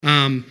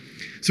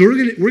So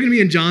we're gonna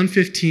be in John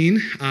 15,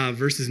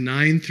 verses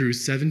 9 through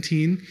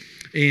 17,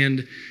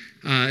 and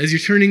as you're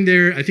turning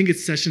there, I think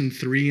it's session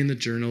 3 in the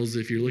journals.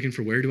 If you're looking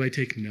for where do I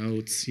take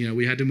notes,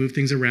 we had to move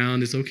things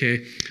around. It's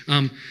okay.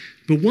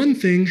 But one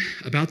thing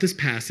about this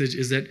passage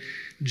is that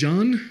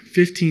John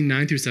 15,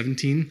 9 through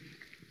 17,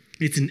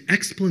 it's an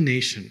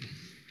explanation.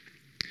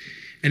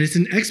 And it's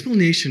an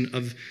explanation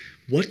of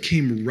what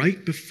came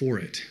right before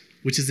it,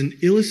 which is an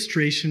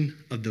illustration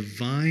of the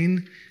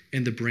vine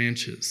and the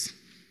branches.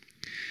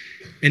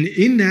 And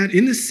in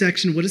this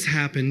section, what has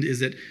happened is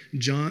that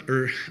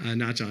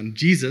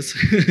Jesus,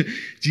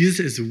 Jesus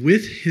is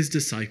with his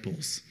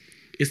disciples.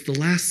 It's the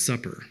Last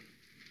Supper.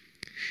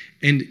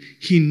 And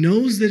he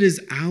knows that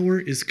his hour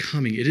is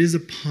coming. It is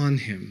upon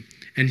him.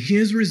 And he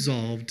has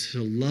resolved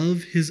to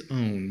love his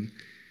own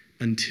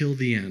until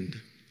the end.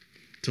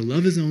 To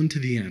love his own to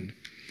the end.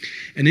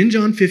 And in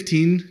John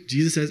 15,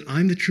 Jesus says,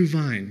 I'm the true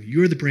vine.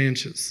 You are the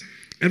branches.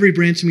 Every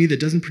branch in me that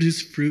doesn't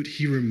produce fruit,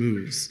 he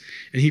removes.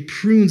 And he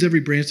prunes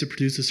every branch that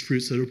produces fruit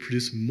so it'll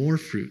produce more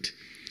fruit.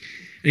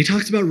 And he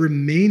talks about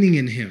remaining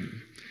in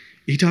him.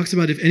 He talks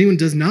about if anyone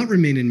does not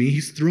remain in me,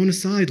 he's thrown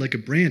aside like a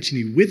branch and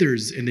he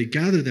withers, and they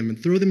gather them and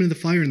throw them into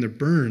the fire and they're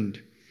burned.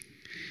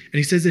 And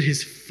he says that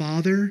his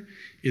Father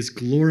is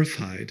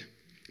glorified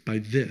by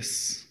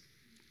this,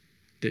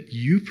 that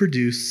you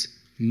produce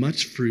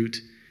much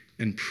fruit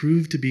and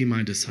prove to be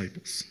my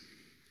disciples.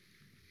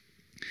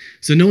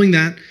 So knowing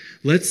that,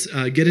 let's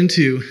get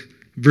into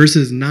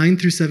verses 9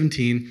 through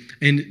 17.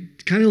 And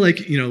kind of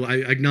like, I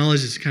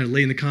acknowledge it's kind of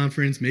late in the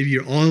conference. Maybe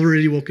you're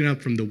already woken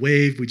up from the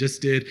wave we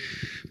just did.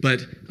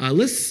 But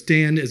let's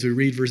stand as we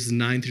read verses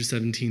 9 through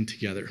 17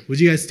 together. Would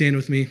you guys stand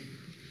with me?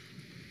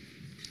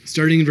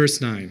 Starting in verse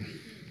 9.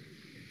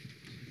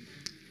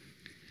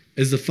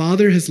 As the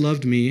Father has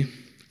loved me,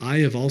 I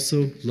have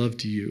also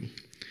loved you.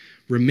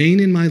 Remain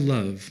in my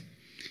love.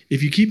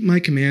 If you keep my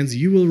commands,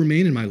 you will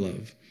remain in my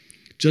love,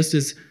 just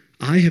as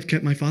I have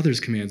kept my Father's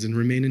commands and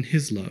remain in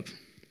his love.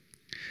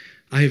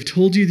 I have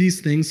told you these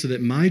things so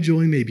that my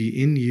joy may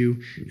be in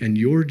you and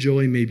your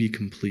joy may be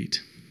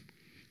complete.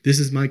 This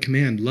is my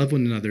command, love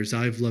one another as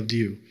I have loved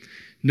you.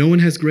 No one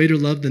has greater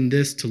love than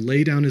this, to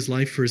lay down his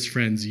life for his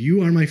friends.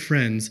 You are my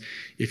friends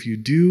if you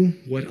do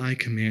what I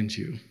command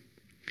you.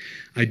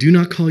 I do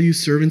not call you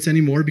servants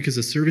anymore because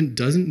a servant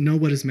doesn't know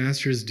what his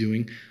master is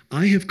doing.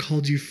 I have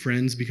called you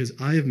friends because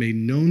I have made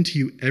known to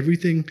you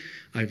everything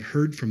I've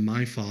heard from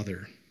my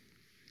Father.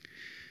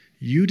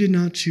 You did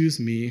not choose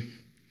me,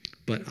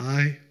 but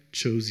I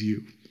chose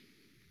you.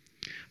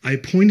 I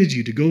appointed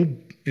you to go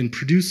and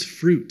produce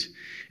fruit,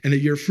 and that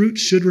your fruit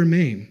should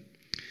remain,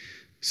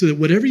 so that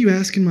whatever you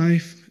ask in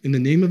the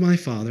name of my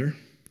Father,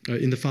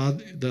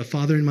 the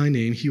Father in my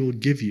name, he will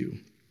give you.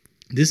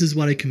 This is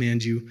what I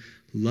command you.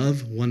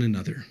 Love one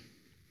another.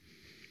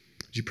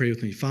 Would you pray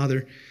with me?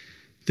 Father,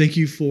 thank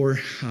you for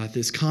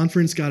this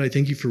conference, God. I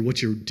thank you for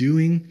what you're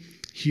doing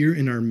here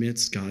in our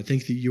midst, God.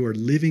 Thank you that you are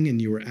living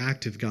and you are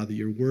active, God, that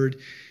your word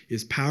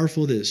is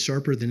powerful, that it's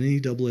sharper than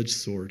any double-edged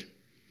sword.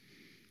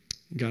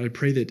 God, I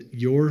pray that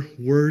your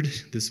word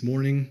this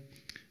morning,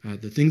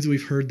 the things that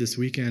we've heard this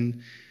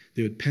weekend,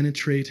 they would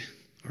penetrate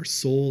our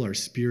soul, our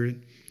spirit,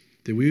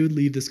 that we would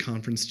leave this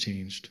conference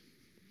changed.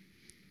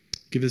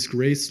 Give us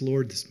grace,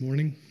 Lord, this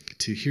morning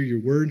to hear your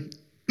word.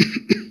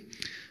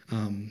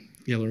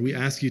 Lord, we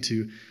ask you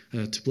to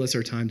bless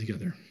our time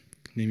together.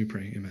 In your name we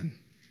pray, amen.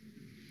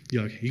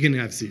 Yeah, okay, you can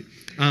have a seat.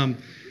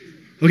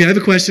 Okay, I have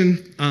a question.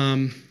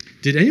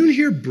 Did anyone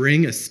here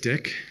bring a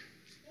stick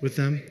with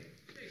them?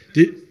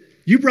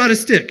 You brought a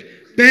stick.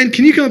 Ben,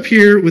 can you come up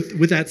here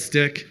with that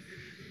stick?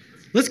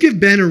 Let's give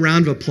Ben a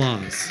round of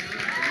applause.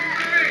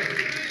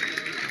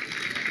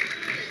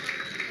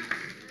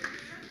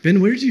 Ben,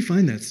 where did you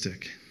find that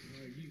stick?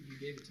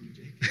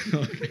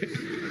 Okay.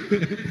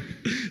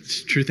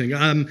 It's a true thing.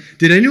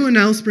 Did anyone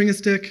else bring a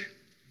stick?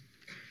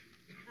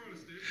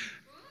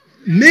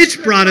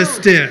 Mitch brought a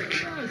stick.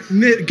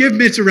 Give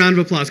Mitch a round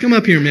of applause. Come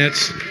up here,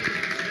 Mitch.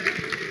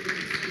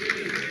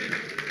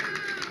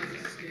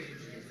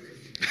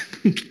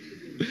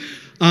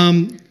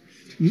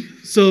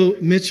 So,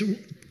 Mitch,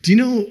 do you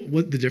know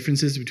what the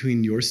difference is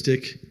between your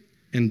stick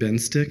and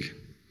Ben's stick?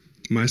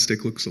 My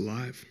stick looks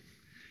alive.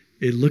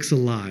 It looks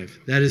alive.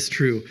 That is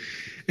true.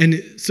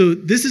 And so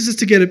this is just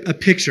to get a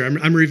picture.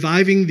 I'm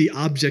reviving the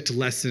object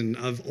lesson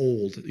of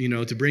old,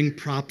 to bring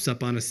props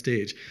up on a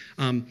stage.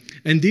 And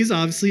these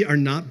obviously are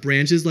not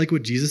branches like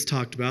what Jesus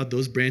talked about.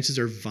 Those branches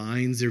are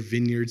vines, they're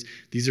vineyards.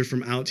 These are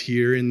from out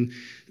here in,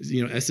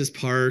 Estes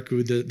Park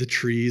with the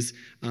trees.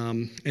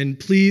 And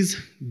please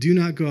do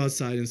not go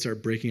outside and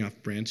start breaking off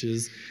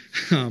branches.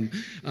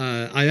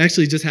 I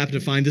actually just happened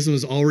to find this one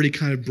was already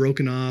kind of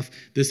broken off.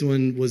 This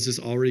one was just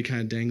already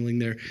kind of dangling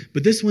there.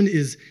 But this one it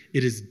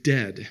is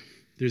dead.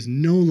 There's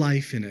no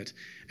life in it.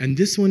 And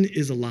this one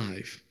is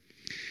alive.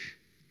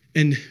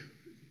 And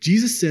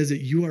Jesus says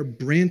that you are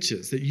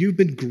branches, that you've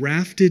been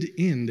grafted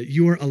in, that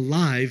you are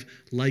alive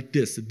like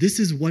this. That this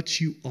is what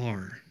you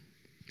are.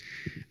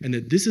 And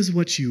that this is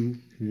what you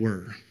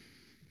were.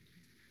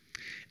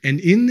 And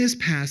in this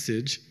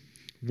passage,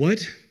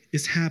 what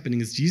is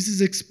happening is Jesus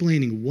is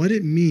explaining what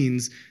it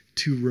means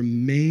to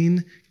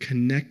remain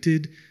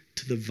connected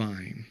to the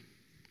vine.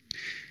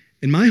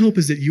 And my hope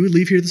is that you would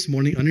leave here this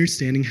morning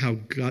understanding how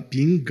God,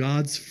 being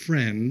God's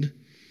friend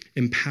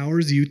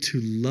empowers you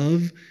to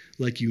love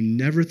like you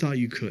never thought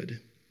you could.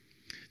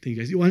 Thank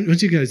you guys. Why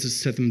don't you guys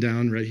just set them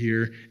down right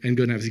here and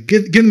go and have a seat.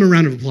 Give them a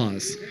round of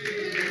applause.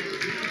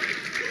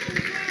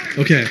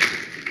 Okay.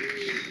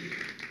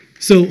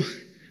 So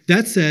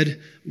that said,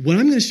 what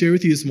I'm going to share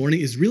with you this morning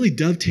is really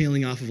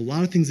dovetailing off of a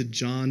lot of things that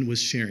John was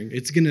sharing.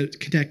 It's going to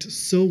connect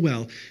so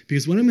well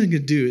because what I'm going to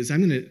do is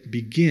I'm going to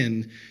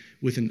begin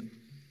with an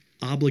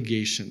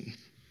obligation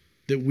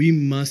that we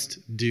must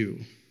do.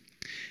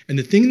 And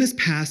the thing in this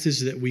passage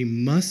that we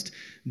must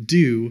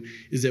do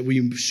is that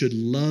we should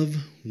love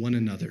one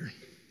another.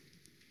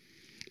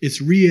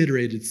 It's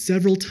reiterated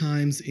several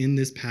times in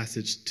this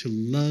passage to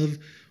love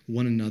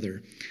one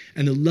another.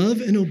 And the love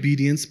and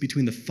obedience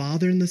between the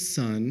Father and the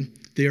Son,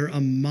 they are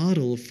a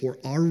model for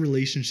our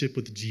relationship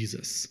with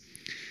Jesus.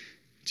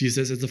 Jesus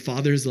says, as the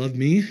Father has loved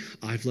me,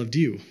 I've loved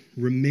you.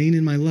 Remain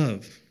in my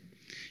love.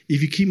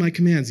 If you keep my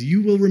commands,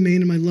 you will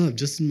remain in my love,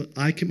 just as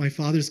I keep my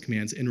Father's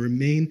commands and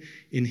remain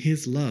in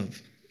his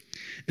love.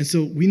 And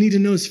so we need to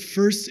notice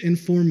first and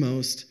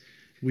foremost,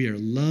 we are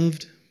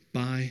loved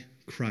by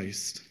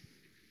Christ.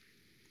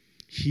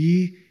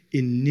 He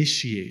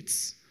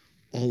initiates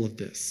all of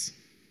this.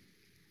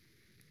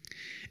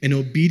 And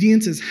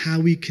obedience is how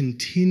we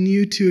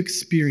continue to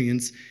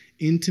experience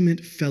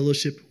intimate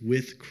fellowship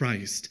with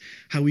Christ,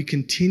 how we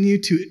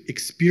continue to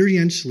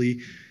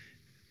experientially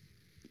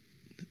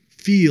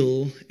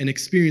feel and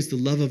experience the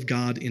love of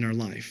God in our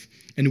life.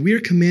 And we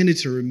are commanded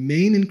to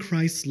remain in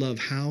Christ's love.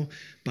 How?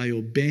 By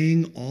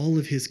obeying all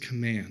of his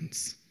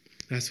commands.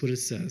 That's what it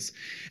says.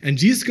 And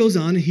Jesus goes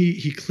on and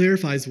he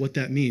clarifies what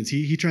that means.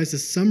 He tries to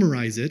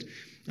summarize it.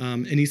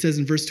 And he says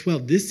in verse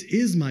 12, this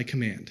is my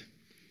command.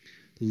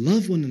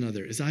 Love one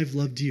another as I've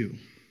loved you.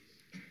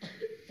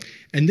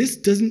 And this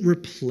doesn't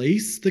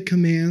replace the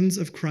commands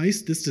of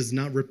Christ. This does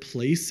not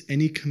replace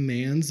any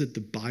commands that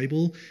the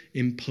Bible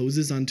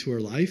imposes onto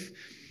our life.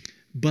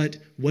 But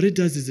what it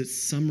does is it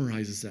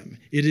summarizes them.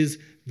 It is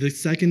the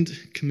second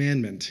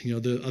commandment,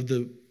 of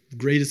the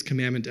greatest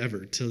commandment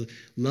ever. To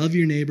love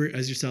your neighbor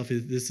as yourself.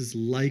 This is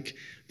like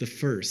the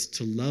first.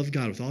 To love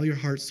God with all your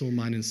heart, soul,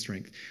 mind, and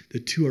strength. The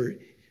two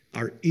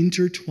are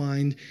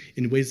intertwined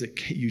in ways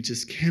that you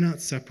just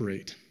cannot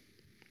separate.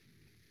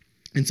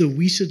 And so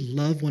we should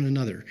love one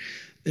another.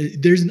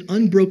 There's an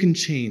unbroken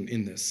chain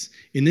in this.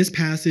 In this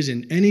passage,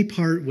 in any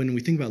part, when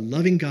we think about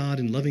loving God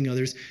and loving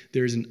others,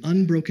 there's an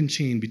unbroken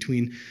chain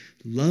between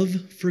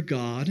love for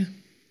God,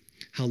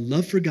 how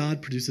love for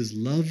God produces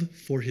love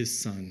for his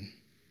Son,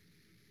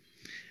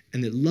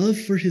 and that love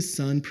for his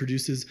Son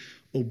produces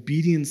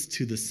obedience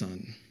to the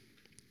Son.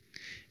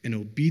 And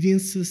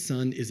obedience to the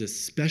Son is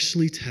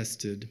especially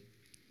tested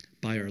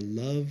by our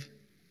love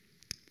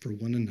for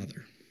one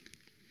another.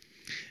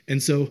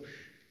 And so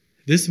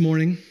this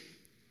morning,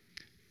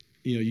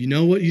 you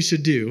know what you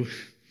should do,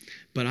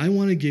 but I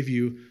want to give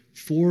you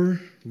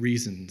 4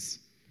 reasons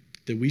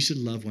that we should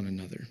love one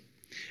another.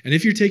 And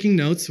if you're taking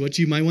notes, what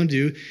you might want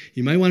to do,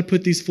 you might want to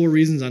put these 4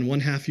 reasons on one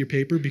half of your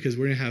paper because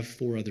we're going to have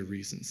 4 other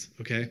reasons,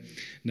 okay?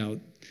 Now,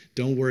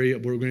 don't worry,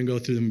 we're going to go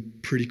through them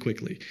pretty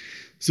quickly.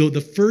 So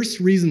the first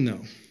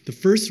reason,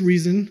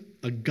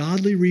 a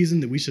godly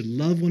reason that we should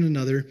love one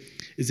another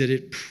is that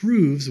it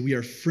proves we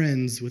are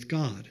friends with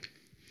God.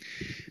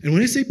 And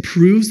when I say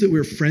proves that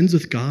we're friends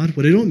with God,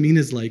 what I don't mean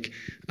is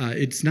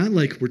it's not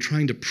like we're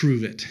trying to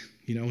prove it.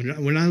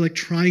 We're not like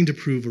trying to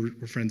prove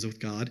we're friends with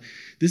God.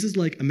 This is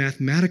like a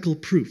mathematical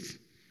proof.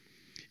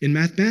 In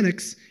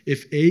mathematics,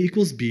 if A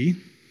equals B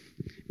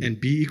and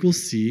B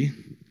equals C,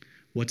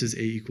 what does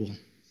A equal?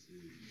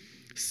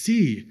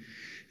 C.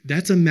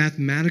 That's a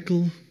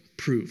mathematical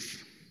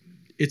proof.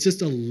 It's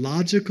just a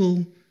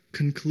logical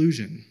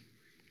conclusion.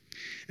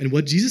 And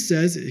what Jesus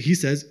says, he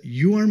says,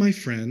 you are my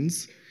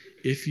friends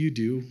if you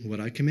do what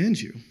I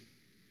command you.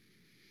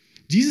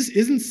 Jesus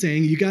isn't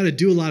saying you got to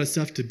do a lot of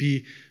stuff to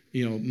be,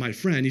 my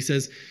friend. He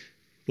says,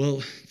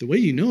 well, the way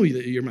you know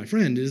that you're my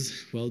friend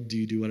is, well, do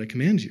you do what I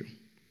command you?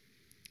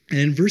 And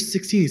in verse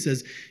 16, he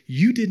says,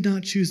 you did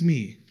not choose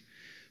me,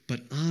 but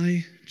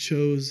I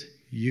chose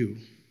you.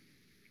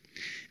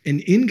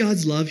 And in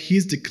God's love,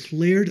 he's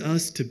declared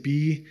us to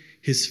be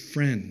his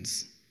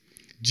friends.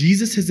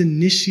 Jesus has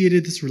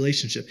initiated this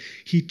relationship.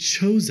 He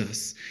chose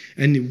us,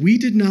 and we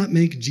did not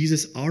make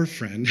Jesus our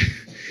friend.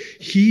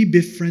 He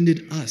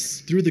befriended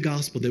us through the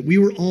gospel, that we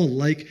were all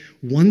like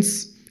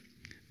once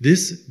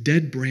this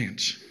dead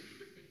branch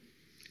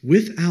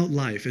without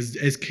life.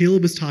 As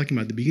Caleb was talking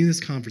about at the beginning of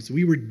this conference,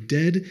 we were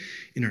dead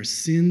in our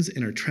sins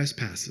and our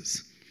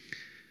trespasses,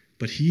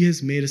 but he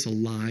has made us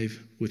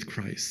alive with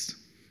Christ.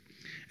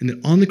 And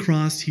that on the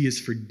cross, he has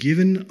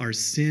forgiven our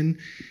sin,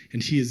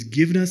 and he has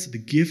given us the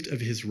gift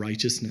of his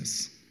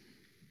righteousness.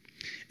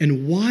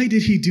 And why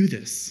did he do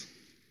this?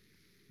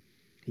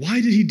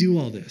 Why did he do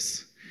all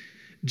this?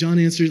 John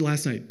answered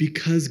last night,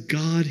 because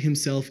God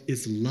himself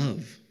is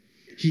love.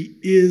 He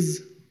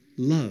is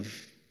love.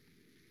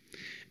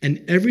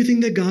 And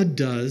everything that God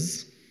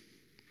does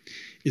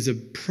is a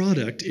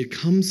product, it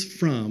comes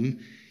from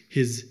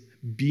his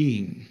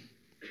being.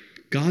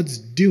 God's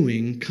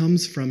doing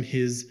comes from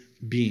his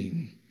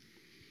being.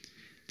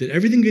 That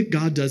everything that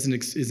God does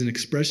is an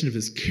expression of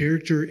his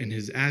character and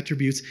his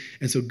attributes.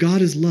 And so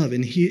God is love,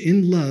 and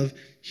in love,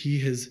 he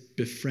has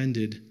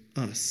befriended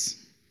us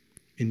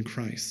in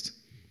Christ.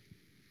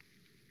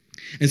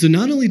 And so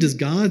not only does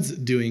God's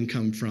doing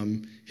come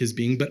from his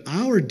being, but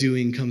our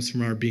doing comes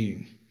from our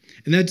being.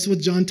 And that's what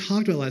John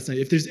talked about last night.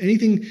 If there's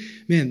anything,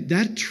 man,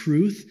 that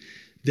truth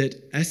that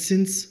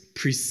essence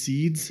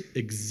precedes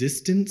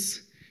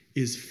existence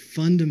is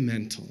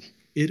fundamental.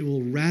 It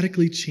will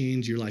radically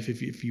change your life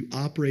if you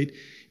operate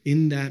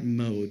in that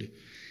mode.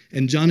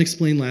 And John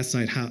explained last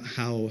night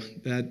how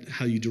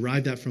you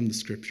derive that from the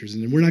scriptures.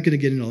 And we're not going to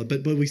get into all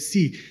that, but we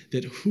see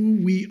that who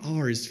we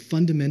are is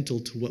fundamental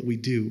to what we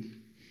do.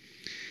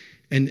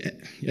 And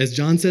as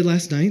John said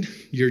last night,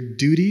 your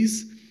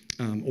duties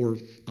or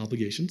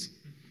obligations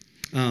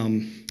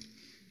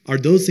are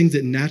those things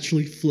that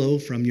naturally flow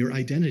from your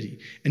identity.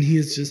 And he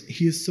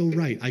is so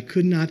right. I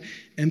could not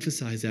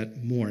emphasize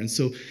that more. And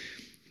so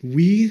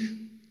we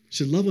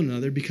should love one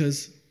another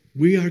because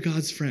we are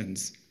God's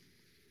friends.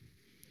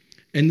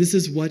 And this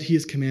is what he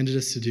has commanded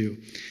us to do.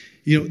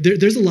 You know,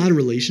 there's a lot of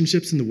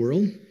relationships in the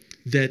world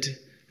that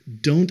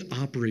don't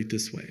operate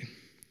this way.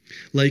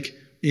 Like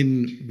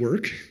in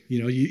work,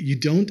 you know, you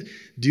don't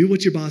do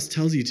what your boss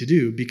tells you to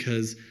do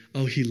because,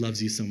 oh, he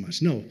loves you so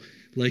much. No,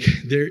 like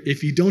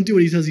if you don't do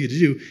what he tells you to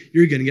do,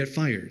 you're going to get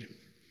fired.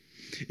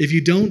 If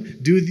you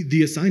don't do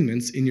the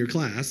assignments in your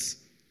class,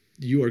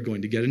 you are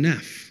going to get an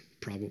F,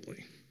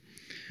 probably.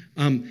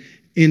 And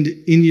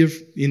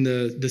in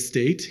the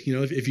state, you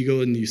know, if you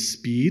go and you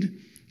speed,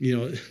 you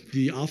know,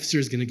 the officer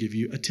is going to give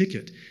you a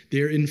ticket.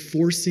 They're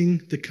enforcing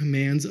the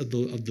commands of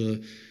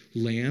the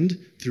land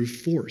through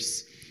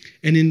force.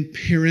 And in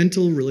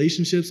parental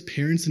relationships,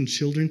 parents and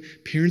children,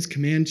 parents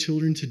command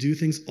children to do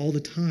things all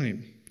the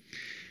time.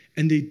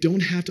 And they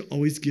don't have to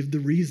always give the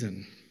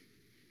reason.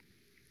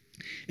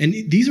 And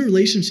these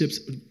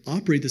relationships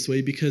operate this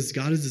way because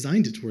God has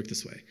designed it to work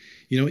this way.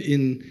 You know,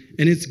 and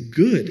it's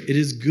good. It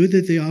is good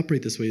that they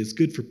operate this way. It's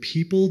good for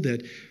people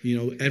that, you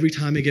know, every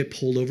time they get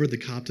pulled over, the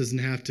cop doesn't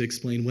have to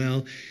explain,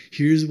 well,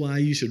 here's why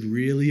you should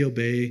really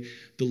obey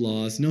the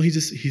laws. No, he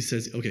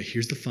says, okay,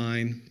 here's the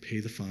fine, pay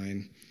the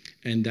fine.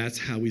 And that's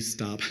how we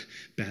stop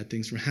bad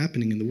things from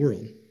happening in the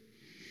world.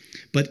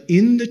 But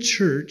in the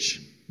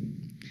church,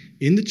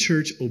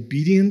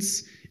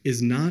 obedience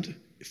is not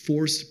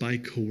forced by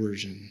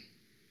coercion.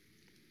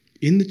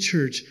 In the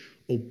church,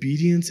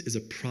 obedience is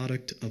a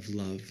product of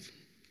love.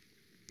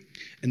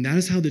 And that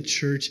is how the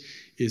church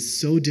is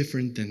so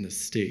different than the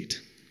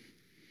state.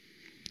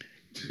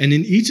 And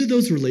in each of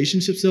those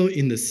relationships, though,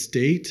 in the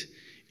state,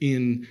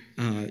 in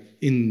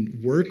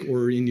work,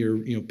 or in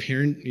your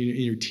parent, in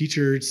your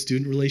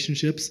teacher-student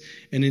relationships,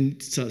 and in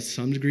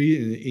some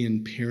degree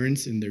in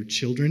parents and their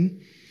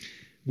children,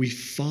 we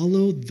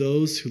follow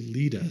those who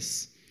lead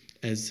us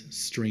as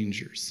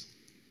strangers.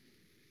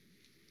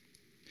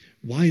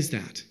 Why is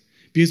that?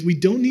 Because we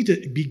don't need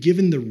to be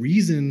given the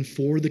reason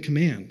for the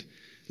command.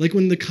 Like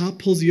when the cop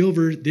pulls you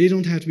over, they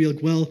don't have to be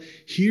like, well,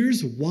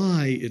 here's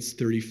why it's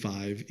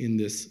 35 in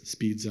this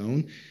speed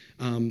zone.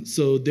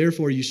 So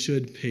therefore you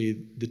should pay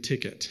the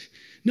ticket.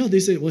 No, they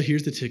say, well,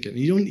 here's the ticket.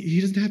 And he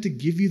doesn't have to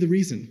give you the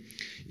reason.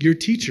 Your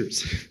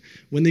teachers,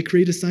 when they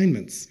create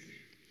assignments,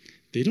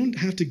 they don't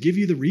have to give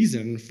you the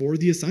reason for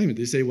the assignment.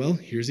 They say, well,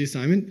 here's the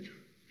assignment.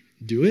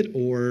 Do it,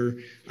 or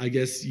I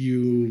guess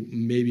you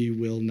maybe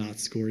will not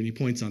score any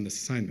points on this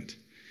assignment.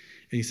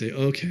 And you say,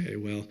 okay,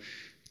 well,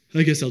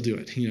 I guess I'll do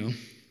it. You know,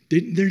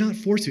 they're not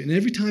forced to. And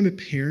every time a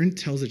parent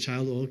tells a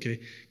child, oh, okay,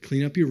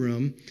 clean up your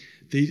room,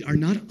 they are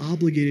not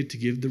obligated to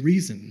give the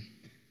reason.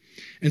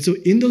 And so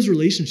in those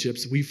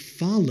relationships, we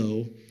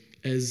follow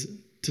as,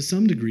 to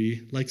some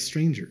degree, like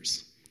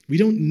strangers. We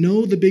don't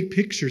know the big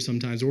picture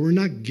sometimes, or we're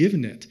not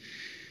given it.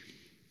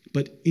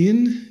 But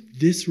in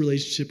this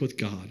relationship with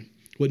God,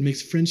 what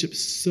makes friendship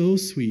so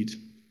sweet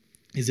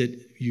is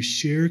that you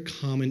share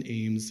common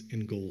aims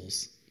and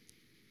goals.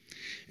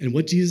 And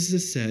what Jesus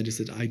has said is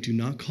that I do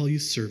not call you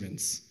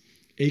servants,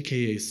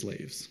 aka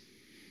slaves,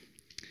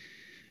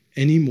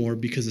 anymore,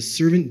 because a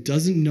servant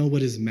doesn't know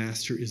what his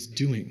master is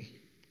doing.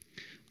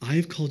 I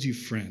have called you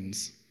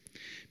friends,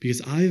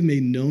 because I have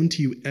made known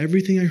to you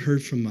everything I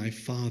heard from my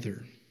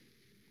Father.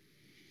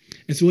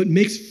 And so what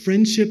makes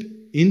friendship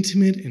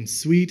intimate and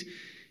sweet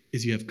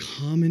is you have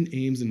common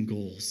aims and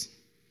goals.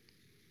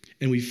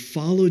 And we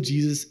follow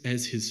Jesus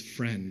as his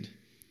friend,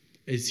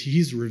 as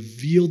he's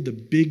revealed the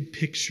big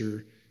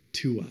picture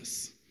to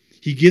us.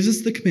 He gives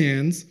us the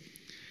commands,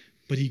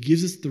 but he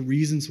gives us the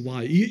reasons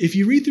why. If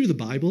you read through the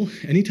Bible,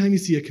 anytime you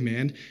see a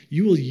command,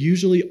 you will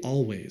usually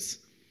always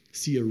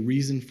see a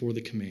reason for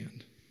the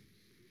command.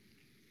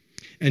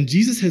 And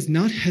Jesus has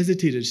not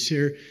hesitated to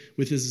share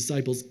with his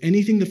disciples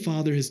anything the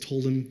Father has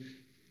told him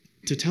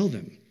to tell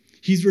them.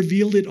 He's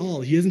revealed it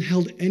all. He hasn't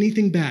held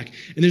anything back.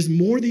 And there's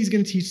more that he's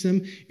going to teach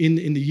them in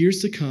the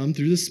years to come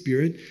through the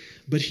Spirit.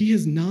 But he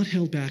has not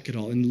held back at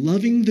all. And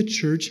loving the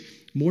church,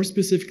 more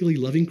specifically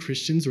loving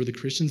Christians or the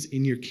Christians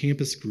in your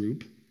campus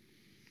group,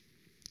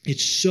 it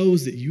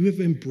shows that you have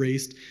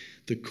embraced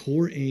the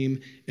core aim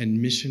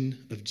and mission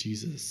of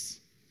Jesus,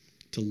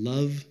 to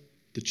love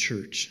the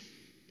church.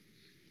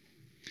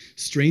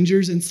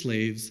 Strangers and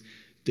slaves,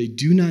 they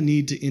do not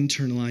need to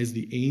internalize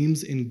the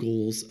aims and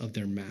goals of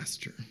their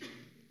master.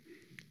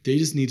 They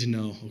just need to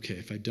know, okay,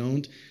 if I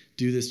don't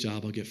do this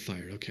job, I'll get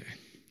fired. Okay.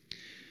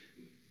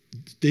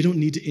 They don't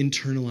need to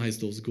internalize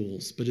those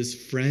goals. But as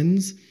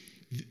friends,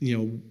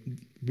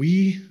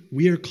 we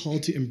are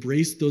called to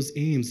embrace those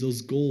aims,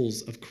 those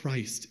goals of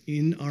Christ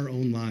in our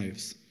own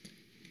lives.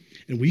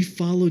 And we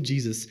follow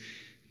Jesus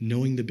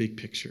knowing the big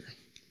picture.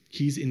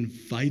 He's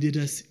invited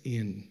us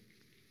in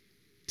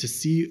to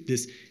see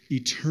this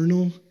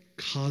eternal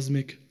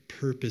cosmic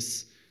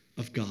purpose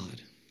of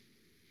God.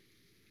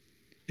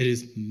 It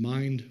is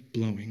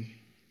mind-blowing.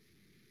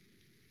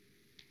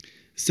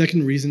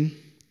 Second reason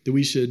that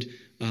we should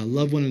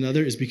love one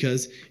another is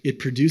because it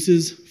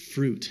produces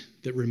fruit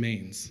that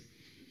remains.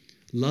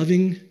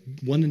 Loving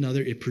one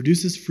another, it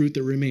produces fruit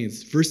that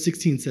remains. Verse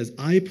 16 says,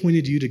 I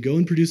appointed you to go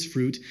and produce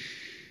fruit,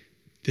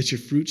 that your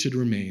fruit should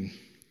remain,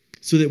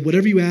 so that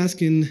whatever you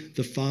ask in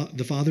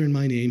the Father in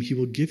my name, he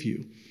will give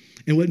you.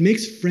 And what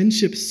makes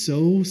friendship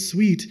so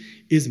sweet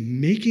is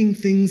making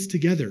things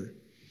together,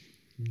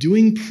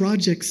 doing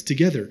projects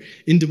together.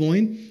 In Des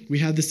Moines, we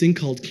have this thing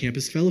called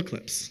Campus Fellow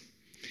Clips.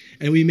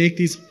 And we make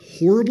these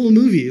horrible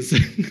movies.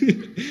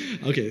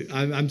 Okay,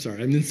 I'm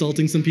sorry. I'm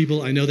insulting some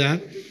people. I know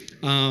that.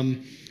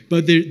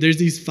 But there's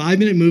these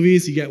 5-minute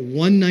movies. You get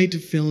one night to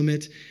film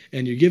it,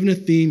 and you're given a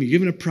theme, you're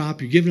given a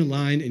prop, you're given a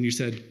line, and you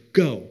said,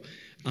 go.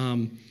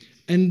 And,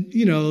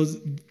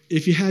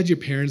 if you had your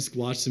parents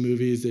watch the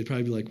movies, they'd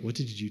probably be like, what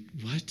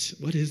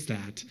is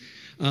that?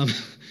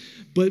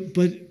 But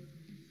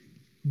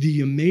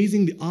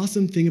the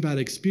awesome thing about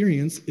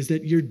experience is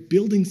that you're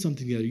building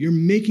something together. You're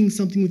making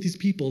something with these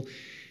people,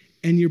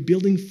 and you're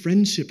building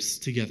friendships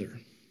together.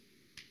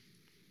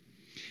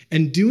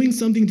 And doing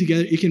something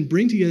together, it can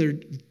bring together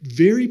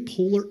very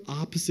polar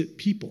opposite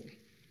people.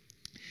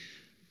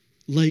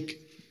 Like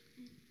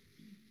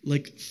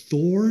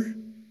Thor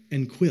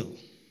and Quill.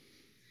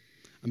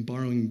 I'm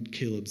borrowing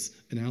Caleb's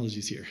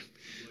analogies here.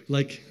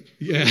 Place.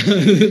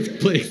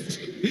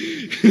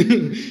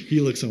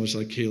 He looks so much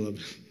like Caleb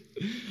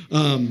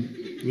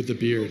with the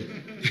beard.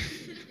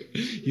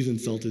 He's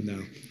insulted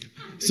now.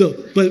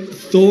 But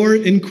Thor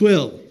and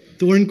Quill,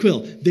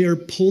 they are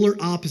polar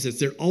opposites.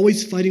 They're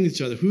always fighting with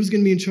each other. Who's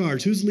going to be in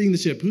charge? Who's leading the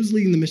ship? Who's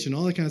leading the mission?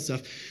 All that kind of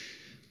stuff.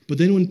 But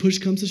then when push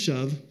comes to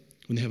shove,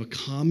 when they have a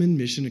common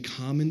mission, a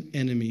common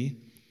enemy,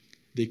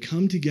 they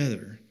come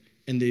together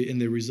and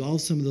they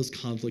resolve some of those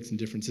conflicts and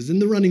differences. In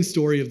the running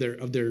story of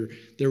their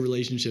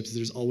relationships,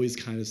 there's always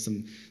kind of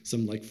some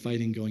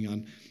fighting going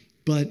on.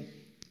 But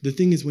the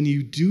thing is, when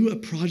you do a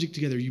project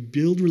together, you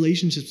build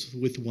relationships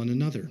with one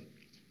another.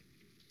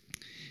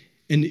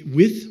 And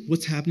with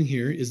what's happening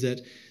here is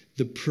that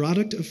the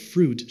product of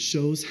fruit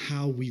shows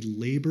how we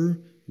labor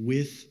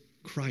with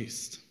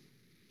Christ.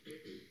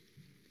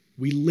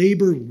 We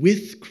labor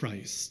with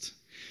Christ.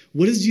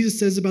 What does Jesus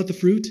says about the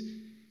fruit?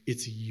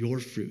 It's your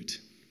fruit.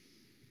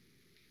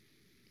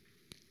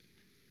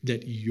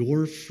 That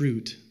your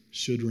fruit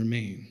should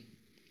remain.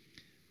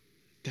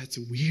 That's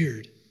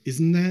weird,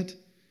 isn't that?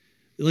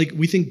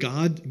 We think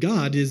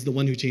God is the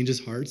one who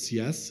changes hearts,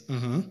 yes,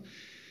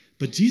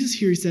 But Jesus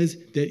here, he says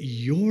that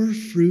your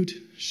fruit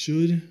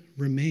should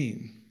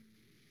remain.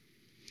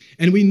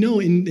 And we know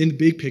in the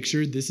big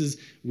picture,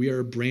 we are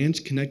a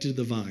branch connected to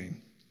the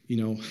vine.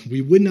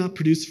 We would not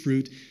produce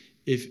fruit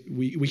if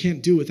we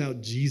can't do it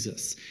without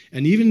Jesus.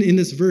 And even in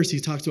this verse, he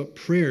talks about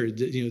prayer,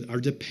 our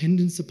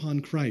dependence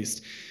upon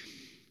Christ.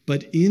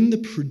 But in the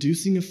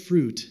producing of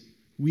fruit,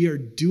 we are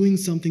doing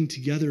something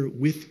together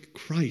with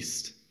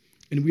Christ.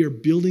 And we are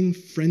building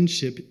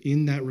friendship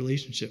in that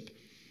relationship.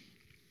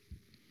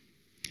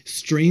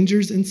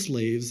 Strangers and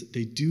slaves,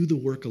 they do the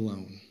work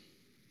alone.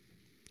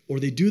 Or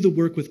they do the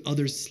work with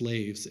other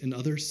slaves and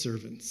other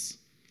servants.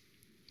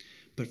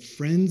 But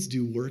friends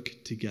do work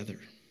together.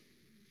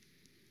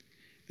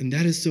 And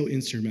that is so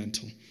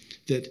instrumental.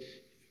 That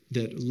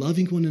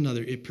loving one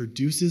another, it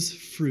produces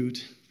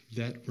fruit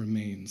that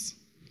remains.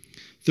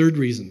 Third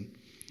reason,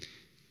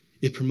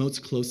 it promotes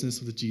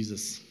closeness with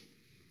Jesus.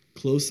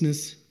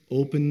 Closeness,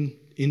 open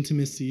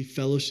intimacy,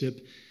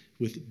 fellowship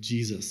with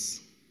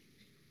Jesus.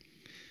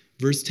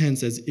 Verse 10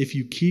 says, if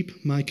you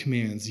keep my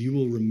commands, you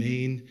will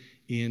remain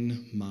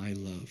in my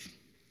love.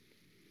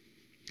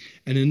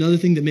 And another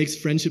thing that makes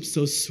friendship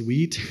so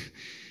sweet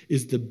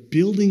is the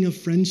building of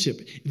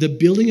friendship, the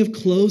building of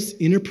close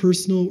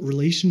interpersonal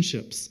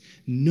relationships,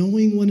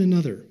 knowing one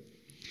another.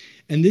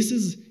 And this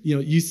is,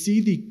 you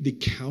see the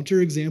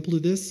counter example to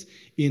this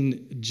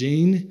in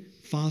Jane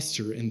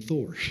Foster and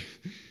Thor.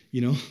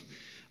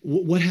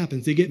 What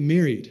happens? They get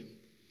married.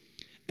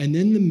 And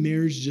then the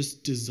marriage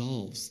just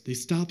dissolves. They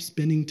stop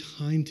spending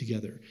time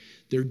together.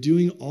 They're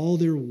doing all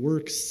their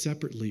work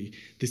separately.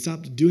 They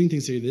stop doing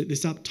things together. They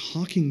stop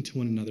talking to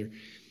one another.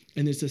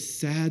 And it's a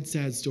sad,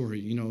 sad story.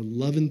 You know,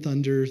 Love and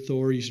Thunder,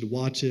 Thor, you should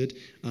watch it.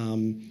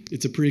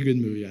 It's a pretty good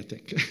movie, I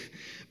think.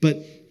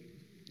 But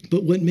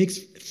what makes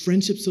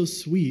friendship so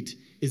sweet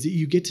is that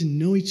you get to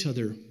know each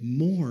other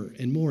more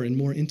and more and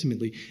more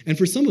intimately. And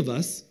for some of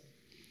us,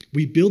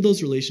 we build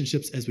those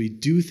relationships as we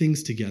do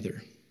things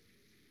together.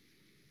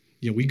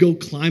 You know, we go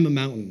climb a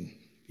mountain.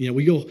 You know,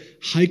 we go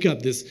hike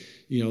up this,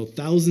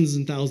 thousands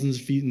and thousands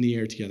of feet in the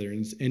air together,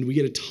 and we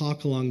get to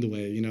talk along the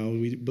way. You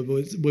know, but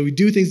when we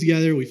do things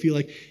together, we feel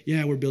like,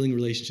 yeah, we're building a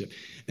relationship.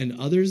 And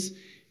others,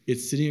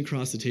 it's sitting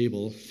across the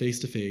table, face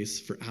to face,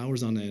 for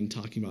hours on end,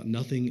 talking about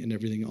nothing and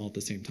everything all at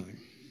the same time.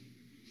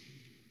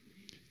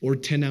 Or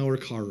 10-hour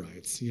car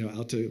rides,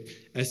 out to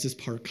Estes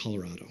Park,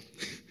 Colorado.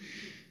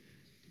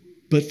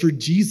 But for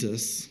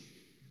Jesus,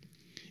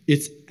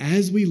 it's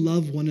as we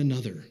love one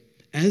another,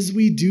 as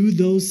we do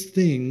those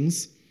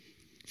things,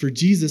 for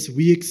Jesus,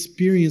 we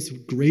experience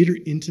greater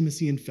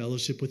intimacy and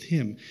fellowship with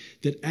him.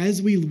 That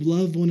as we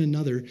love one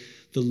another,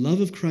 the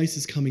love of Christ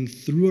is coming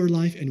through our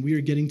life, and we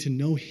are getting to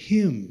know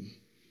him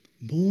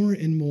more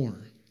and more.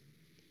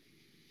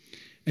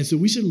 And so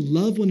we should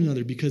love one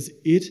another because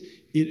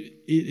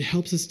it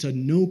helps us to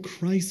know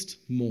Christ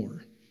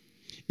more.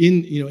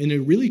 In a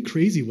really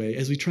crazy way,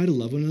 as we try to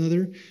love one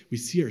another, we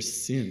see our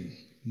sin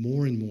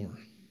more and more.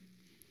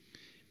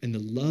 And the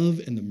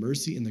love and the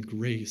mercy and the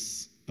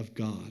grace of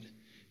God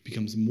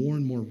becomes more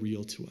and more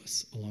real to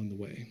us along the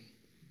way.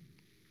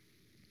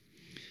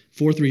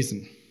 Fourth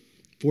reason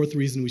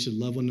we should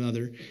love one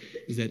another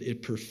is that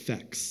it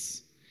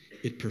perfects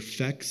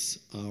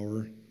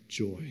our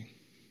joy.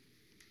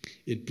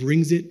 It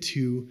brings it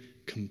to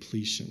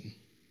completion.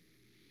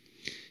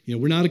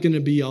 We're not going to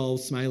be all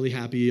smiley,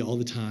 happy all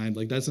the time.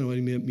 Like, that's not what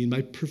I mean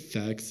by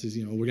perfects. Is,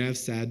 we're going to have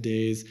sad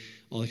days,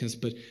 all that kind of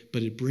stuff.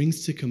 But it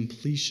brings to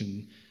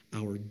completion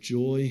our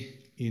joy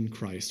in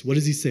Christ. What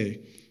does he say?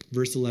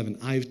 Verse 11,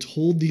 I've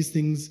told these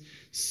things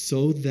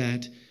so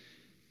that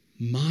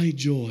my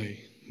joy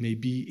may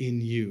be in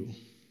you,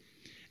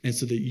 and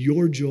so that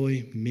your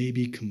joy may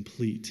be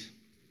complete.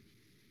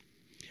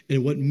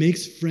 And what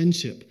makes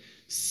friendship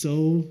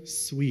so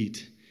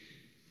sweet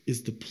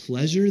is the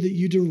pleasure that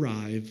you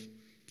derive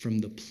from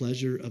the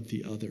pleasure of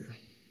the other.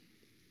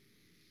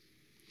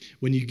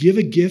 When you give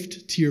a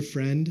gift to your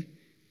friend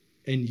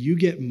and you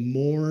get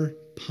more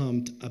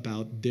pumped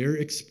about their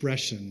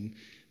expression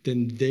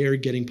than they're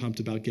getting pumped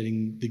about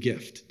getting the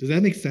gift. Does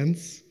that make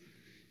sense?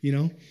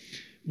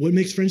 What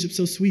makes friendship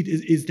so sweet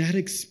is that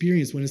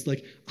experience when it's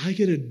like, I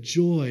get a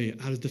joy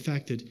out of the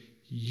fact that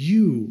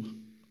you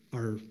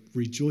are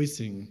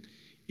rejoicing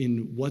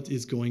in what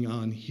is going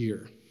on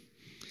here.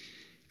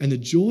 And the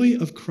joy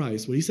of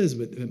Christ, what he says,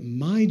 that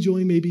my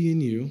joy may be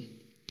in you,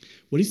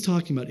 what he's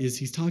talking about is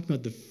he's talking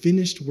about the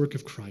finished work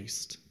of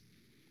Christ.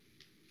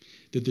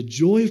 That the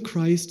joy of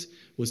Christ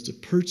was to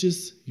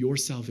purchase your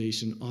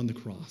salvation on the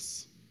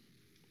cross.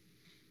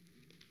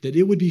 That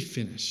it would be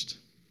finished.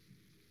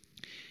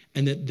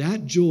 And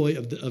that joy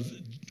of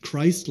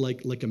Christ,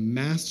 like a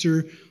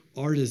master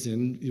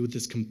artisan with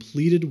this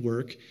completed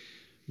work,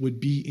 would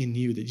be in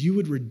you. That you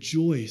would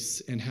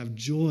rejoice and have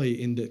joy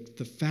in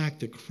the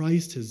fact that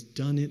Christ has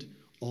done it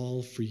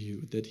all for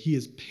you. That he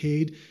has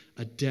paid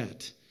a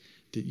debt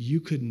that you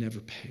could never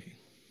pay.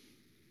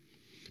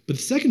 But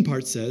the second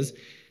part says,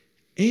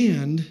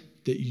 and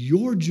that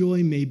your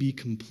joy may be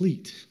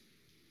complete.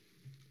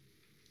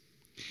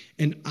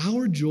 And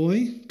our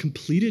joy,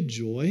 completed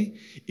joy,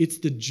 it's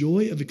the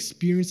joy of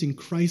experiencing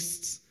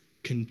Christ's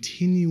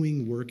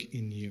continuing work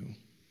in you.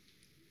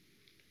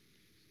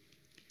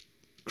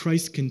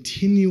 Christ's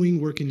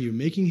continuing work in you,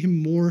 making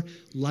him more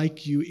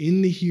like you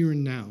in the here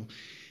and now.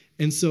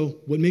 And so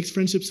what makes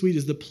friendship sweet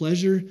is the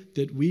pleasure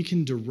that we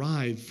can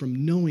derive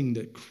from knowing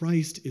that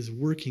Christ is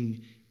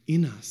working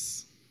in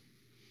us.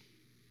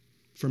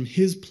 From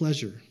his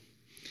pleasure.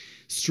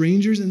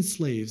 Strangers and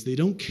slaves, they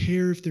don't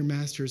care if their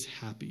master is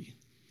happy.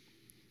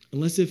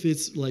 Unless if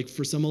it's like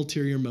for some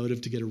ulterior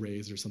motive to get a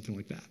raise or something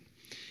like that.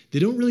 They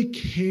don't really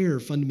care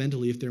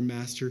fundamentally if their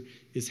master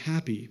is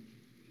happy.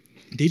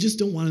 They just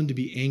don't want him to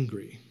be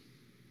angry.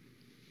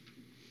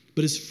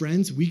 But as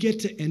friends, we get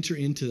to enter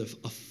into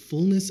a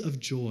fullness of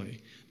joy,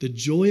 the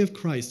joy of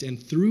Christ,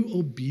 and through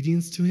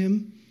obedience to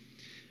him,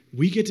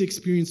 we get to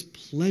experience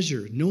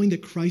pleasure, knowing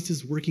that Christ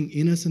is working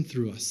in us and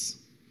through us.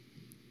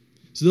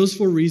 So those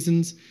four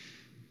reasons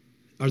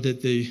are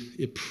that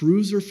it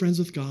proves we're friends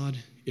with God,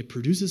 it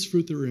produces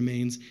fruit that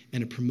remains,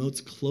 and it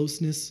promotes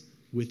closeness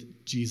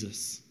with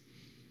Jesus.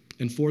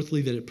 And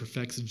fourthly, that it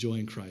perfects joy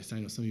in Christ. I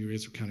know some of you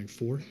guys are counting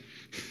 4.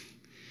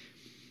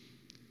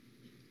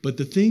 But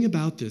the thing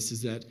about this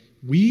is that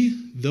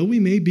though we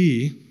may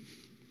be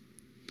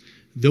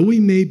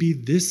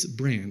this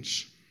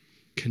branch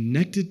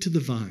connected to the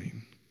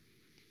vine,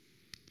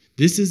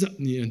 this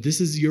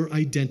is your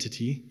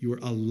identity. You are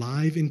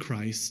alive in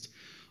Christ.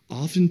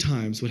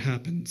 Oftentimes what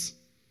happens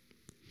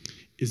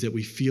is that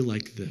we feel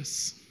like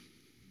this.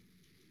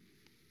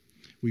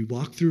 We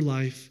walk through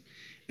life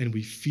and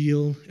we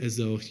feel as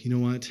though, you know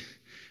what?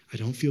 I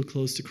don't feel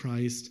close to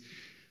Christ.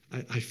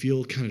 I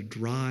feel kind of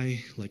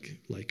dry,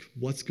 like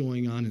what's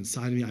going on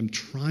inside of me. I'm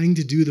trying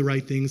to do the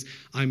right things.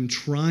 I'm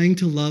trying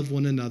to love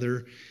one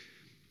another,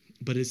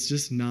 but it's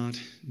just not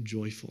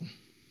joyful.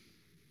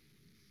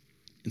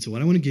 And so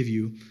what I want to give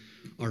you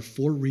are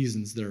 4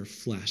 reasons that our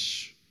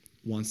flesh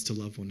wants to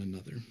love one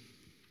another.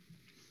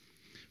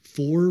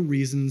 4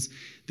 reasons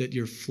that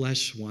your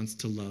flesh wants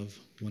to love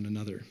one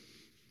another.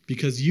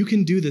 Because you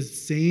can do the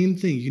same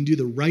thing. You can do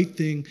the right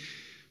thing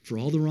for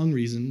all the wrong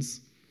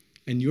reasons.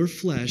 And your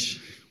flesh,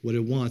 what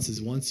it wants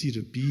is wants you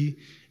to be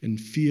and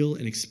feel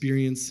and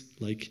experience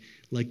like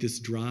this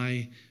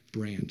dry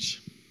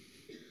branch.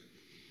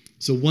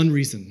 So one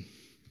reason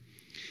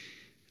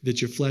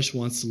that your flesh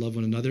wants to love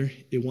one another,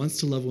 it wants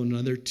to love one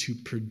another to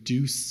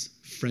produce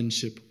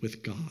friendship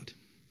with God.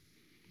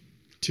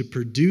 To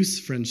produce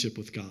friendship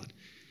with God.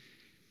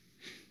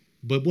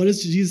 But what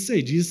does Jesus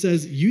say? Jesus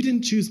says, you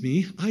didn't choose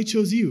me, I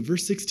chose you.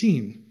 Verse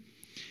 16.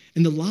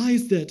 And the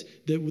lies that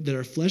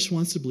our flesh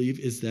wants to believe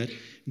is that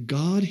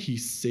God, he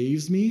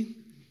saves me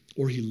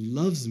or he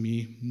loves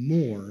me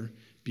more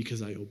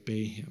because I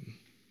obey him.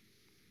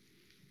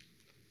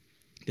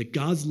 That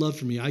God's love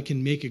for me, I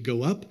can make it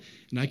go up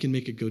and I can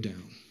make it go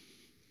down.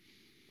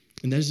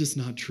 And that is just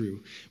not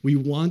true. We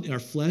want in our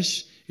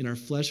flesh,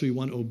 we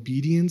want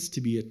obedience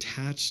to be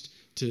attached,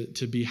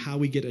 to be how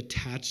we get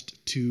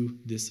attached to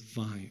this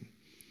vine.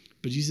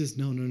 But Jesus says,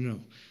 no,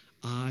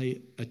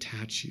 I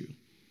attach you.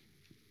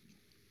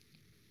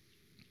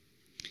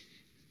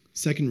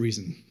 Second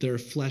reason that our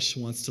flesh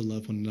wants to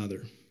love one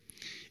another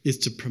is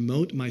to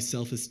promote my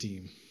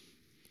self-esteem.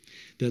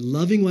 That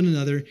loving one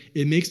another,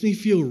 it makes me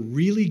feel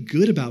really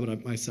good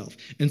about myself.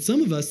 And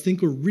some of us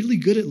think we're really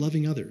good at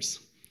loving others.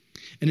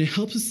 And it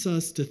helps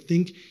us to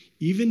think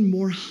even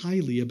more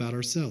highly about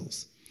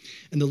ourselves.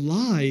 And the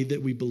lie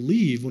that we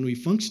believe when we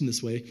function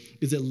this way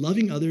is that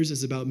loving others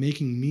is about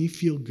making me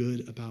feel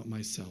good about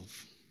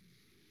myself.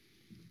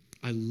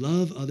 I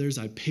love others,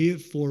 I pay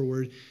it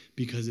forward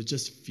because it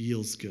just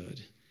feels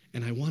good.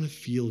 And I want to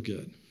feel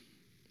good.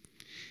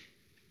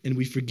 And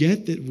we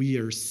forget that we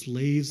are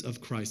slaves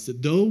of Christ.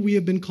 That though we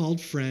have been called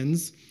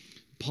friends,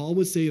 Paul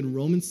would say in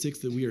Romans 6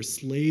 that we are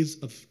slaves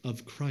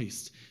of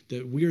Christ.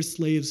 That we are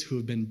slaves who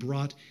have been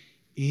brought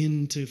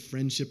into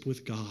friendship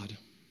with God.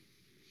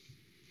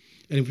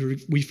 And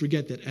we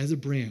forget that as a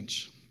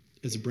branch,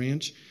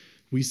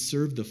 we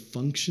serve the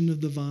function of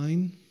the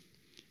vine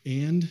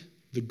and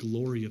the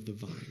glory of the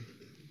vine.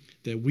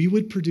 That we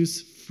would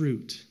produce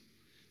fruit.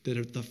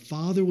 That the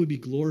Father would be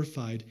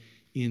glorified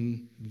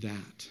in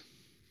that.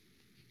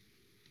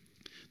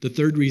 The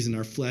third reason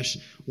our flesh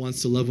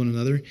wants to love one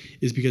another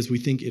is because we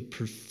think it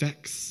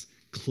perfects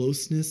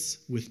closeness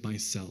with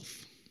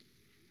myself.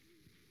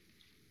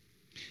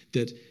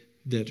 That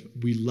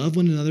we love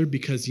one another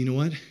because, you know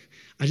what?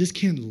 I just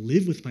can't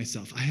live with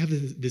myself. I have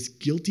this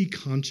guilty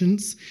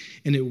conscience,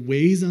 and it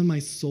weighs on my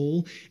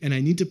soul, and I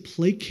need to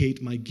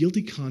placate my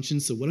guilty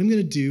conscience. So what I'm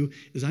going to do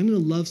is I'm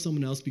going to love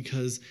someone else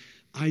because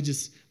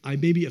I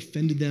maybe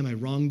offended them, I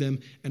wronged them,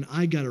 and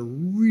I got to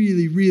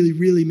really, really,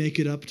 really make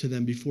it up to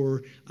them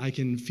before I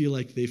can feel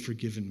like they've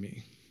forgiven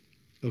me.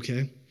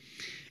 Okay?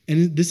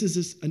 And this is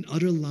just an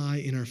utter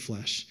lie in our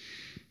flesh.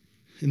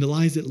 And the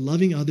lie is that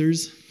loving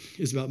others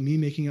is about me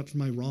making up for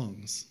my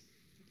wrongs.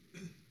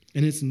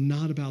 And it's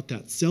not about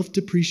that.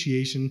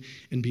 Self-depreciation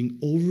and being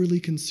overly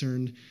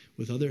concerned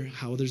with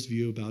how others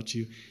view about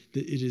you,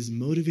 that it is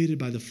motivated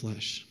by the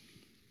flesh.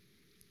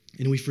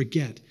 And we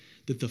forget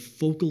that the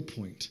focal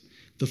point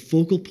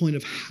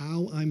of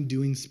how I'm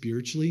doing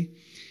spiritually,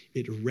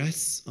 it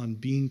rests on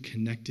being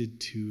connected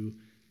to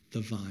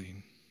the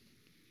vine.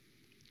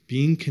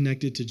 Being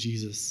connected to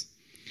Jesus.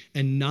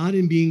 And not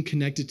in being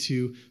connected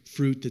to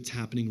fruit that's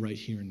happening right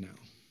here and now.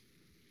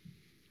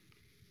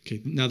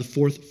 Okay, now the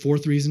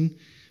fourth reason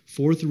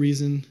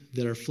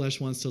that our flesh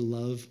wants to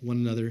love one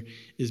another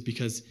is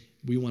because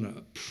we want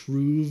to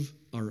prove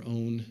our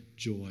own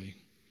joy.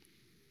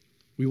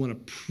 We want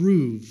to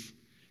prove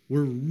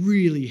we're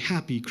really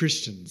happy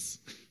Christians.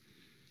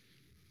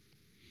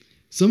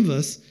 Some of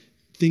us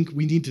think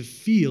we need to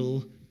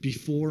feel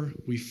before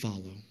we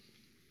follow.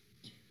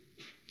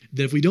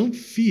 That if we don't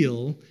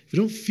feel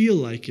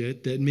like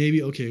it, that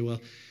maybe, okay,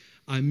 well,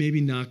 I'm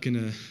maybe not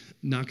gonna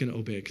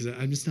obey it because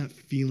I'm just not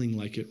feeling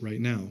like it right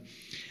now.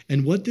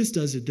 And what this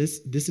does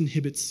is this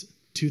inhibits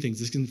 2 things.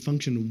 This can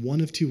function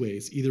one of 2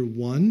 ways. Either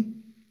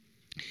one,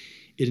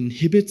 it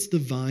inhibits the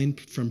vine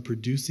from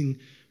producing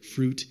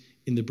fruit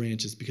in the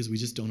branches because we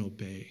just don't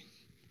obey.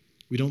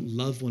 We don't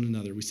love one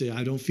another. We say,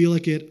 I don't feel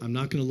like it. I'm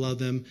not going to love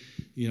them.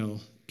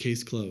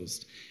 Case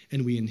closed.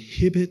 And we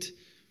inhibit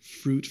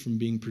fruit from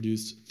being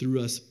produced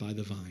through us by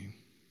the vine.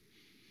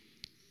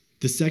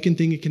 The second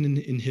thing it can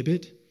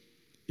inhibit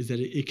is that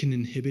it can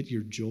inhibit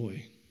your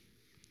joy.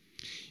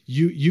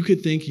 You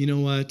could think, you know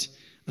what?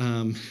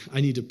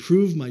 I need to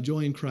prove my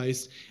joy in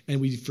Christ.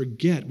 And we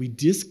forget, we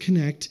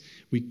disconnect,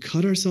 we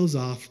cut ourselves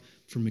off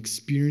from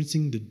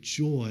experiencing the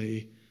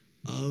joy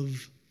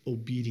of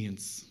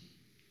obedience.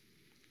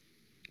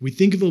 We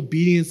think of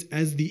obedience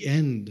as the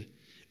end.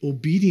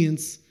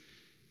 Obedience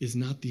is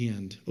not the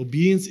end.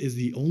 Obedience is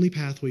the only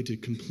pathway to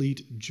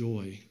complete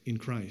joy in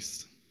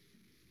Christ.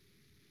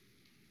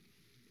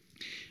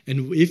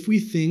 And if we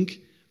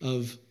think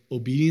of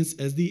obedience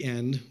as the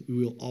end,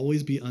 we will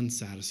always be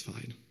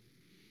unsatisfied.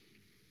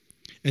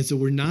 And so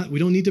we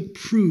don't need to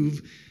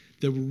prove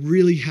that we're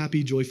really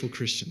happy, joyful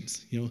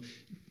Christians.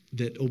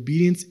 That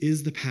obedience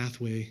is the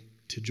pathway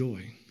to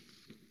joy.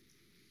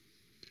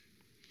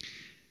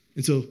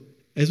 And so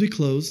as we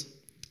close,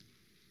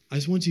 I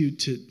just want you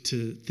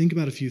to think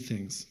about a few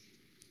things.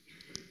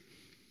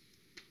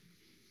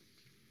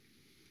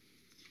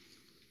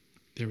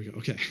 There we go.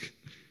 Okay.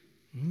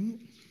 Oh,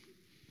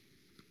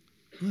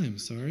 I'm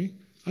sorry.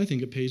 I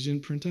think a page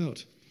didn't print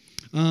out.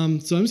 So I'm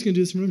just going to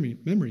do this from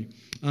memory.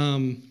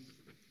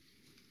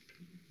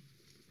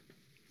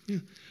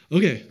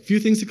 Okay, a few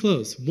things to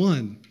close.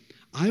 One,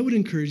 I would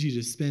encourage you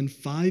to spend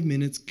 5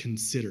 minutes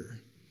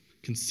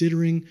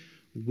considering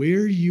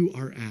where you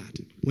are at.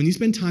 When you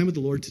spend time with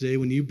the Lord today,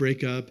 when you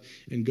break up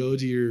and go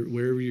to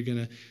wherever you're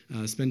going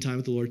to spend time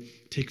with the Lord,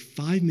 take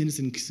 5 minutes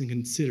and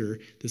consider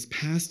this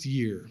past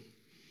year.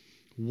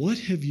 What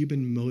have you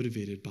been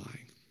motivated by?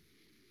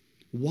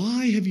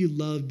 Why have you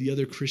loved the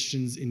other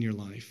Christians in your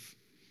life?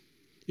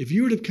 If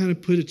you were to kind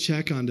of put a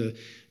check onto,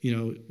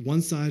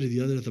 one side or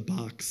the other of the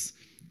box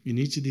in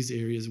each of these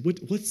areas,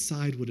 what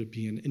side would it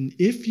be in? And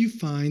if you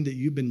find that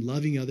you've been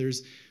loving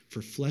others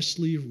for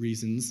fleshly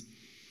reasons,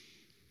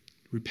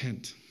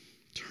 repent.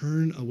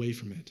 Turn away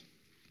from it.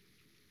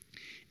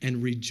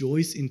 And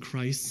rejoice in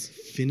Christ's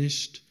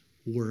finished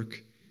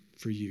work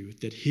for you,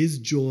 that his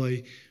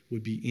joy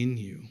would be in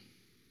you.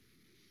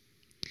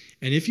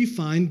 And if you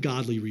find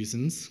godly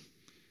reasons,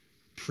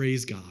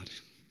 praise God.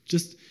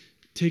 Just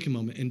take a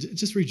moment and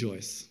just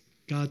rejoice.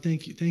 God,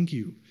 thank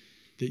you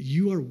that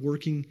you are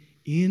working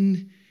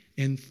in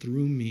and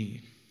through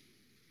me.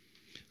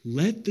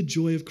 Let the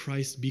joy of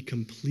Christ be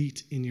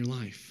complete in your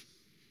life.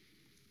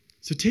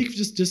 So take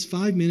just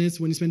 5 minutes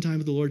when you spend time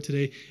with the Lord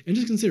today and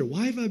just consider,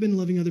 why have I been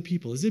loving other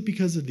people? Is it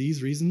because of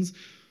these reasons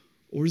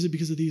or is it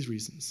because of these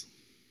reasons?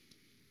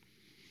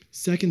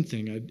 Second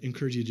thing I'd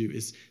encourage you to do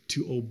is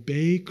to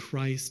obey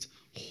Christ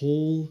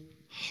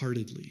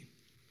wholeheartedly.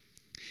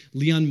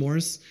 Leon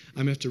Morris, I'm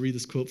going to have to read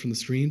this quote from the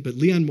screen, but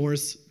Leon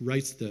Morris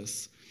writes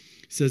this.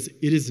 He says,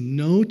 "It is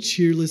no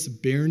cheerless,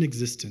 barren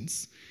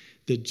existence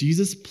that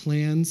Jesus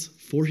plans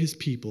for his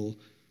people,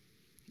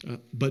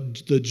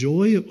 but the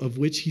joy of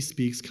which he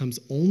speaks comes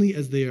only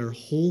as they are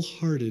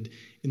wholehearted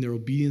in their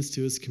obedience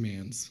to his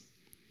commands.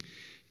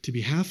 To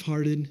be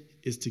half-hearted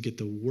is to get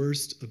the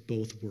worst of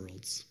both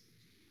worlds."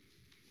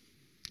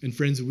 And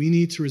friends, we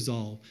need to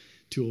resolve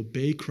to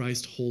obey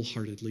Christ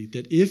wholeheartedly,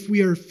 that if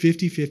we are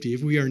 50-50,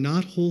 if we are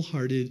not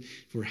wholehearted,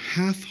 if we're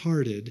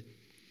half-hearted,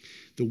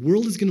 the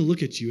world is going to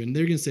look at you and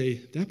they're going to say,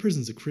 that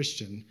person's a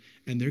Christian,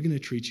 and they're going to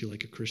treat you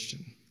like a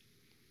Christian.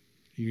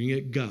 You're going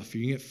to get guff,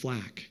 you're going to get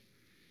flack,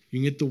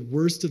 you're going to get the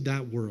worst of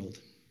that world.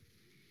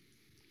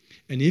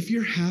 And if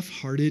you're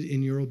half-hearted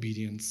in your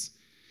obedience,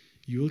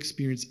 you will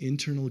experience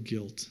internal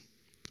guilt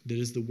that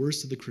is the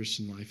worst of the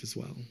Christian life as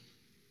well.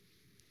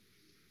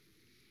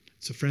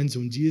 So friends,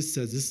 when Jesus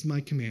says, this is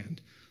my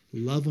command,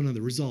 love one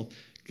another, resolve,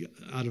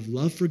 out of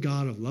love for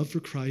God, of love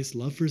for Christ,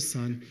 love for his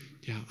son,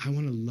 I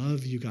want to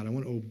love you, God. I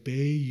want to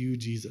obey you,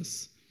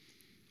 Jesus.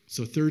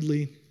 So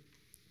thirdly,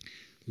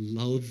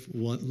 love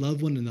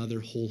one another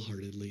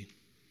wholeheartedly.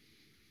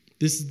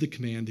 This is the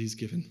command he's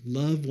given.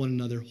 Love one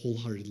another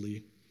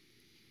wholeheartedly.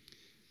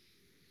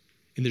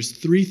 And there's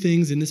 3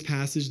 things in this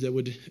passage that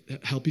would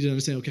help you to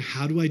understand, okay,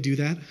 how do I do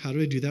that? How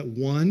do I do that?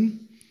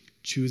 1,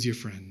 choose your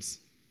friends.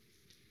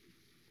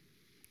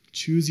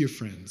 Choose your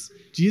friends.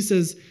 Jesus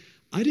says,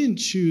 you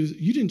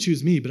didn't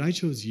choose me, but I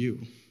chose you.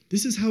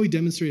 This is how he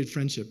demonstrated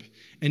friendship.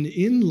 And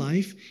in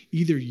life,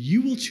 either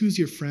you will choose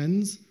your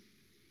friends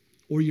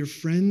or your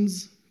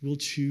friends will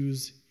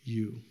choose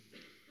you.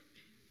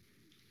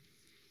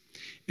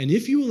 And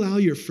if you allow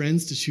your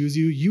friends to choose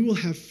you, you will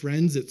have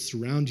friends that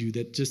surround you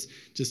that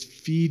just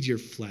feed your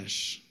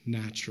flesh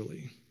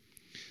naturally.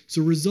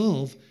 So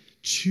resolve,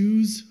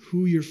 choose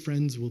who your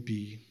friends will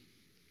be.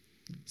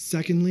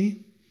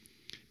 Secondly,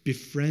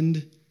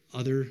 befriend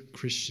other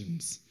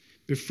Christians.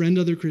 Befriend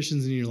other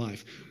Christians in your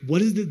life.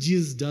 What is it that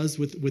Jesus does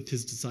with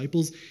his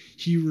disciples?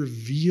 He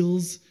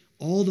reveals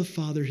all the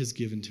Father has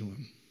given to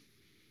him.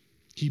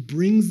 He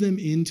brings them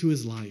into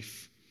his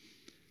life.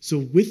 So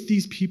with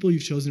these people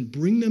you've chosen,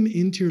 bring them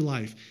into your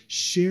life.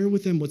 Share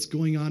with them what's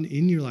going on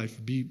in your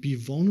life. Be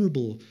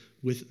vulnerable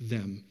with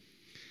them.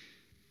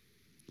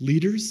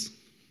 Leaders,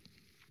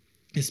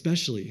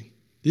 especially,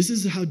 this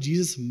is how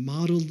Jesus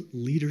modeled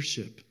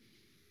leadership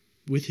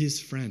with his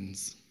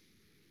friends.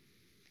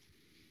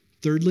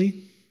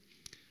 Thirdly,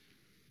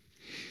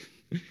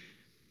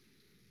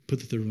 put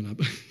the third one up.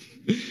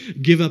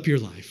 Give up your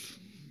life.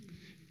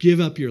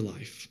 Give up your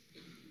life.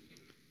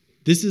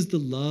 This is the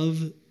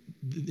love,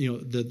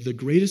 the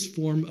greatest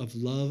form of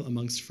love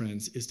amongst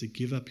friends is to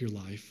give up your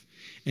life.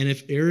 And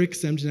if Eric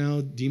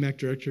Semjanow, DMAC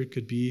director,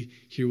 could be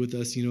here with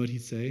us, you know what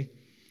he'd say?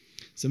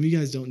 Some of you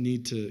guys don't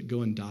need to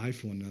go and die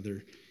for one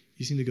another. You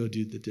just need to go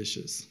do the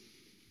dishes.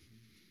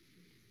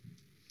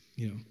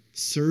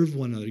 serve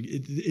one another.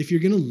 If you're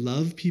going to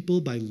love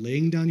people by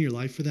laying down your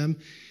life for them,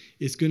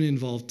 it's going to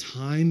involve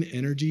time,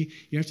 energy.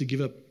 You have to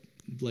give up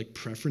like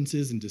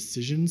preferences and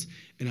decisions.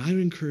 And I would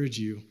encourage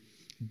you,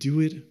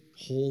 do it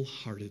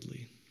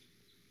wholeheartedly.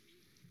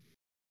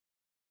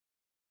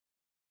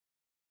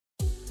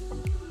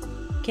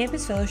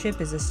 Campus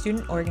Fellowship is a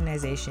student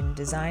organization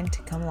designed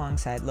to come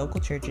alongside local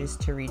churches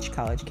to reach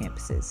college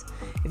campuses.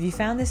 If you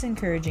found this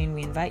encouraging,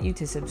 we invite you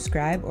to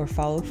subscribe or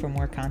follow for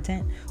more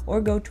content,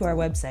 or go to our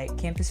website,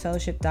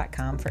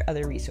 campusfellowship.com, for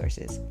other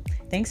resources.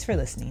 Thanks for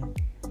listening.